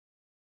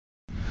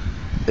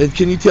And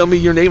can you tell me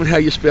your name and how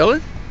you spell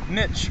it?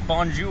 Mitch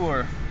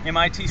Bonjour.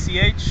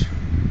 Mitch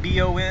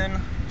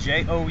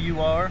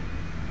Bonjour.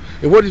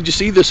 And what did you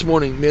see this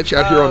morning, Mitch,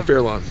 out here on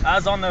Fairlawn? I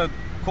was on the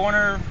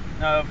corner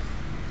of,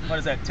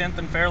 10th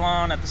and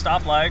Fairlawn at the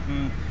stoplight,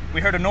 and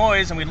we heard a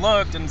noise, and we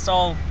looked and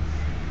saw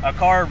a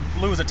car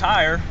lose a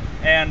tire,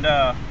 and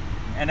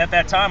at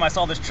that time I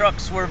saw this truck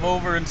swerve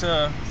over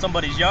into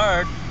somebody's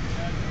yard,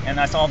 and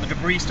I saw the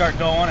debris start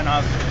going, and I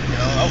was,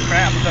 oh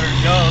crap, we better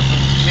go.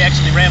 So we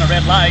actually ran a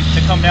red light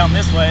to come down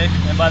this way,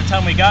 and by the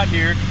time we got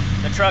here,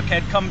 the truck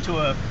had come to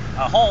a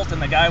halt,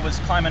 and the guy was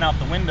climbing out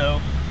the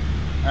window,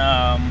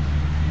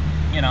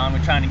 and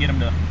we're trying to get him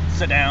to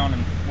sit down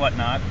and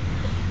whatnot.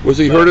 Was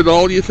he hurt at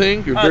all, do you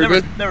think?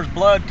 There was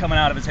blood coming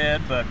out of his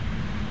head, but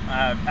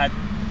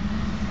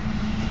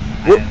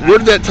where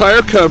did that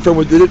tire come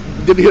from? Did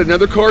it hit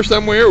another car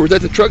somewhere, or was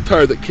that the truck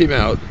tire that came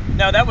out?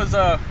 No, that was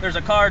there's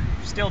a car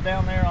still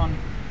down there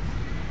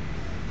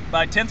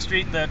by 10th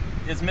Street that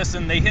is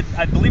missing. They hit,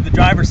 I believe, the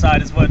driver's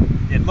side is what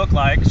it looked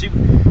like.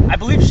 I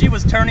believe she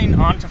was turning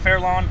onto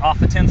Fairlawn off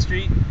of 10th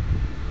Street,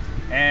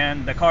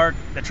 and the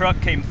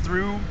truck came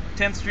through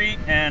 10th Street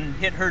and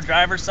hit her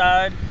driver's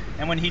side.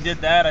 And when he did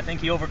that, I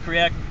think he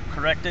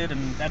overcorrected,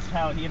 and that's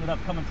how he ended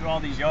up coming through all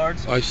these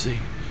yards. I see.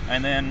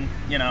 And then,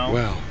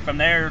 wow. From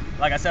there,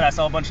 like I said, I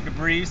saw a bunch of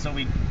debris, so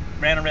we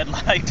ran a red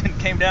light and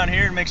came down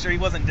here to make sure he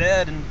wasn't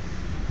dead. And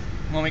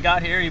when we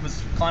got here, he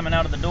was climbing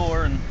out of the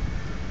door, and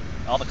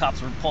all the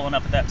cops were pulling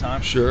up at that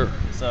time. Sure.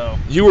 So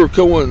you were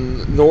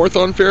going north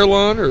on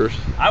Fairlawn, or?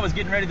 I was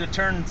getting ready to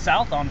turn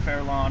south on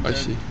Fairlawn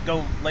to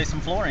go lay some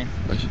flooring.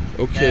 I see.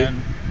 Okay.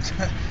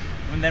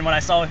 And then when I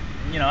saw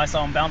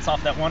him bounce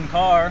off that one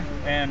car,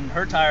 and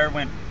her tire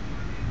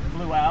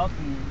flew out,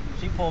 and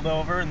she pulled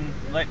over, and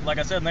like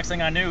I said, next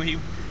thing I knew, he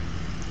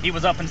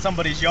was up in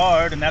somebody's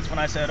yard, and that's when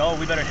I said, oh,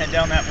 we better head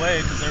down that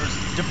way, because there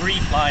was debris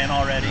flying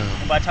already.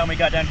 And by the time we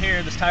got down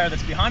here, this tire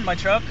that's behind my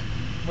truck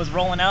was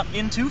rolling out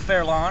into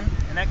Fairlawn,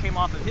 and that came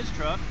off of his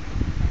truck,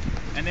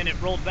 and then it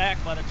rolled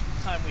back by the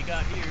time we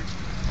got here.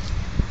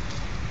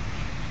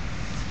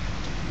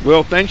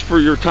 Well, thanks for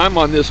your time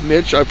on this,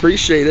 Mitch. I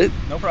appreciate it.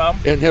 No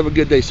problem. And have a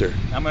good day, sir.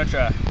 I'm going to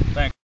try.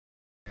 Thanks.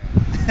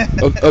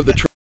 of the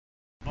truck.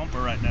 Bumper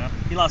right now.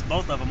 He lost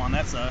both of them on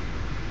that side.